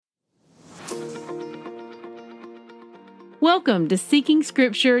Welcome to Seeking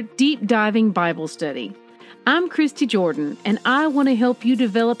Scripture Deep Diving Bible Study. I'm Christy Jordan, and I want to help you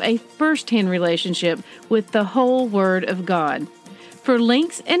develop a first-hand relationship with the whole Word of God. For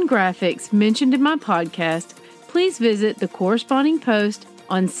links and graphics mentioned in my podcast, please visit the corresponding post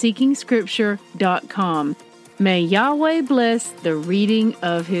on seekingscripture.com. May Yahweh bless the reading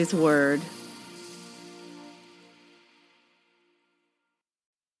of His Word.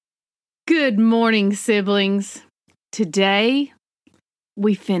 Good morning, siblings. Today,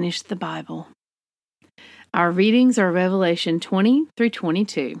 we finished the Bible. Our readings are Revelation 20 through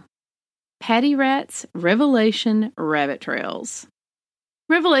 22. Patty Rat's Revelation Rabbit Trails.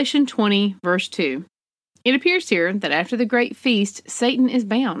 Revelation 20, verse 2. It appears here that after the great feast, Satan is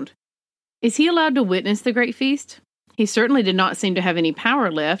bound. Is he allowed to witness the great feast? He certainly did not seem to have any power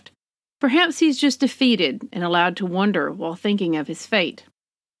left. Perhaps he's just defeated and allowed to wonder while thinking of his fate.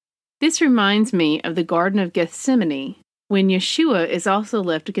 This reminds me of the Garden of Gethsemane, when Yeshua is also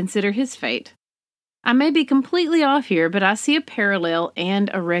left to consider his fate. I may be completely off here, but I see a parallel and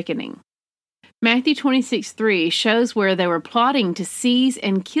a reckoning. Matthew 26:3 shows where they were plotting to seize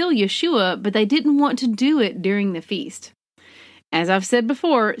and kill Yeshua, but they didn't want to do it during the feast. As I've said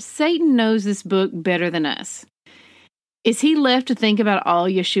before, Satan knows this book better than us. Is he left to think about all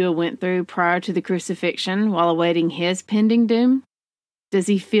Yeshua went through prior to the crucifixion while awaiting his pending doom? Does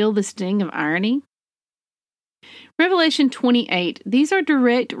he feel the sting of irony? Revelation 28, these are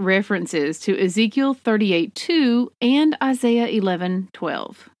direct references to Ezekiel 38:2 and Isaiah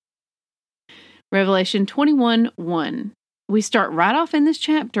 11:12. Revelation 21:1. We start right off in this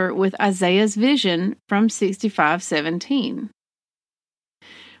chapter with Isaiah's vision from 65:17.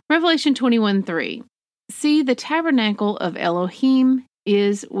 Revelation 21:3. See, the tabernacle of Elohim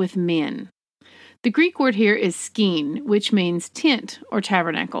is with men. The Greek word here is skene, which means tent or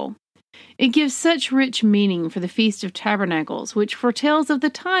tabernacle. It gives such rich meaning for the Feast of Tabernacles, which foretells of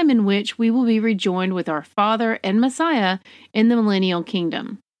the time in which we will be rejoined with our Father and Messiah in the millennial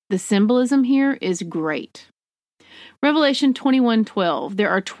kingdom. The symbolism here is great. Revelation 21:12. There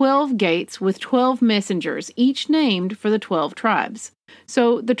are 12 gates with 12 messengers, each named for the 12 tribes.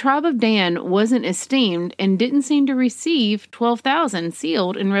 So the tribe of Dan wasn't esteemed and didn't seem to receive 12,000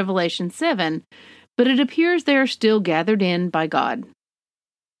 sealed in Revelation 7, but it appears they are still gathered in by God.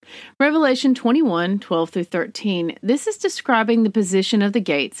 Revelation 21:12 through 13. This is describing the position of the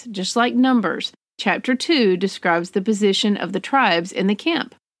gates, just like Numbers. Chapter 2 describes the position of the tribes in the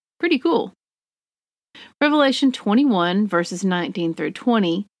camp. Pretty cool. Revelation 21, verses 19 through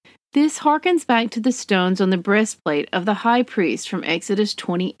 20. This harkens back to the stones on the breastplate of the high priest from Exodus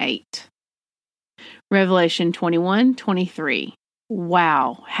 28. Revelation 21:23.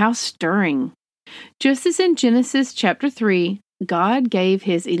 Wow, how stirring. Just as in Genesis chapter 3, God gave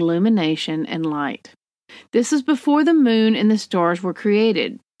his illumination and light. This was before the moon and the stars were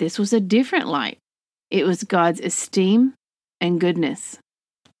created. This was a different light. It was God's esteem and goodness.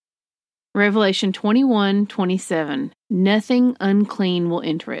 Revelation 21:27. Nothing unclean will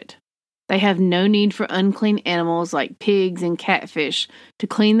enter it. They have no need for unclean animals like pigs and catfish to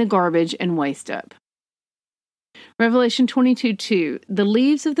clean the garbage and waste up. Revelation 22:2. The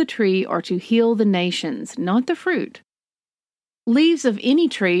leaves of the tree are to heal the nations, not the fruit. Leaves of any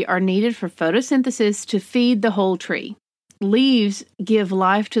tree are needed for photosynthesis to feed the whole tree. Leaves give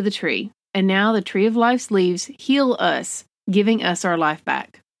life to the tree, and now the tree of life's leaves heal us, giving us our life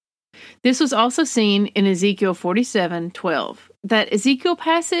back. This was also seen in Ezekiel 47:12. That Ezekiel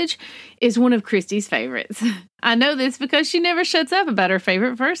passage is one of Christy's favorites. I know this because she never shuts up about her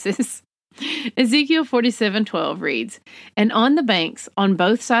favorite verses. Ezekiel 47:12 reads, And on the banks, on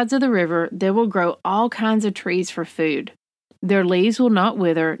both sides of the river, there will grow all kinds of trees for food. Their leaves will not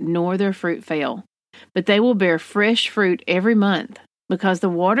wither, nor their fruit fail. But they will bear fresh fruit every month, because the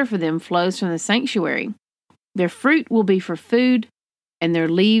water for them flows from the sanctuary. Their fruit will be for food, and their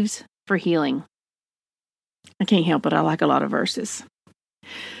leaves for healing. I can't help it, I like a lot of verses.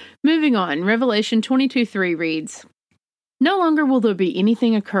 Moving on, Revelation 22:3 reads, No longer will there be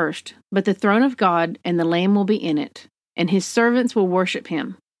anything accursed, but the throne of God and the Lamb will be in it, and his servants will worship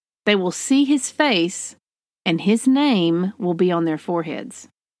him. They will see his face, and his name will be on their foreheads.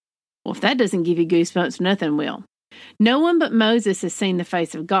 Well, if that doesn't give you goosebumps, nothing will. No one but Moses has seen the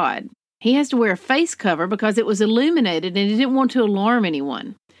face of God. He has to wear a face cover because it was illuminated and he didn't want to alarm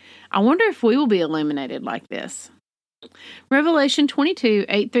anyone. I wonder if we will be illuminated like this. Revelation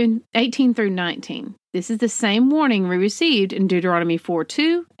 22:18 through 19. This is the same warning we received in Deuteronomy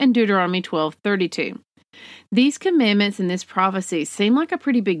 4:2 and Deuteronomy 12:32. These commandments and this prophecy seem like a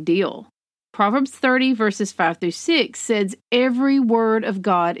pretty big deal. Proverbs 30 verses 5 through 6 says every word of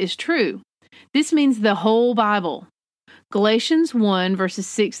God is true. This means the whole Bible. Galatians 1 verses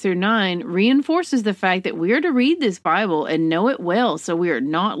 6 through 9 reinforces the fact that we are to read this Bible and know it well so we are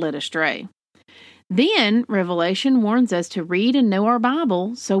not led astray. Then Revelation warns us to read and know our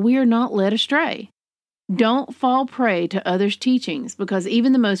Bible so we are not led astray. Don't fall prey to others' teachings because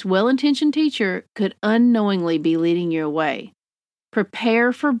even the most well-intentioned teacher could unknowingly be leading you away.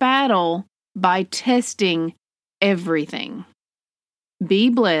 Prepare for battle by testing everything. Be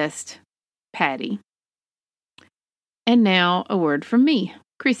blessed, Patty. And now a word from me,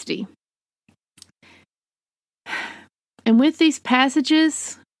 Christy. And with these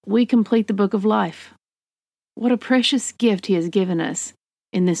passages, we complete the book of life. What a precious gift He has given us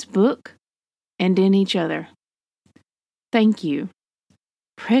in this book and in each other. Thank you,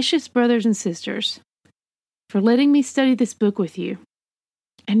 precious brothers and sisters, for letting me study this book with you.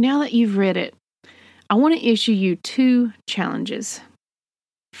 And now that you've read it, I want to issue you 2 challenges.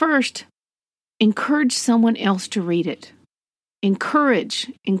 First, encourage someone else to read it. Encourage.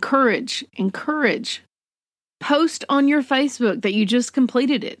 Post on your Facebook that you just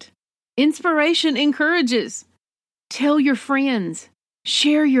completed it. Inspiration encourages. Tell your friends.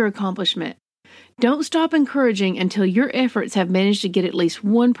 Share your accomplishment. Don't stop encouraging until your efforts have managed to get at least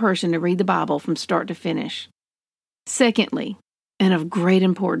one person to read the Bible from start to finish. Secondly, and of great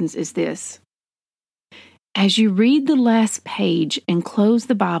importance, is this. As you read the last page and close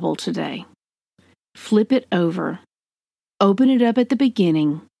the Bible today, flip it over, open it up at the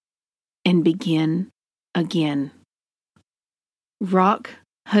beginning, and begin again. Rock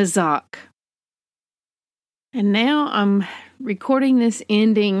Hazak. And now I'm recording this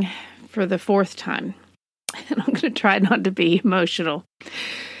ending for the 4th time, and I'm going to try not to be emotional.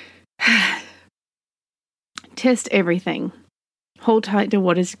 Test everything. Hold tight to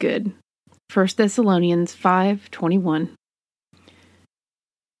what is good. 1 Thessalonians 5:21.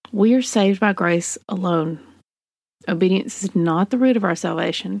 We are saved by grace alone. Obedience is not the root of our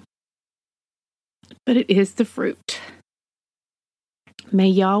salvation, but it is the fruit. May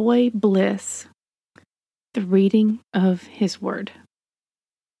Yahweh bless the reading of His word.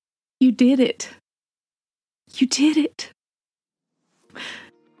 You did it. You did it.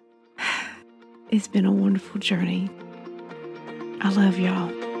 It's been a wonderful journey. I love y'all.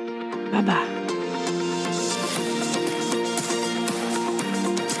 Bye-bye.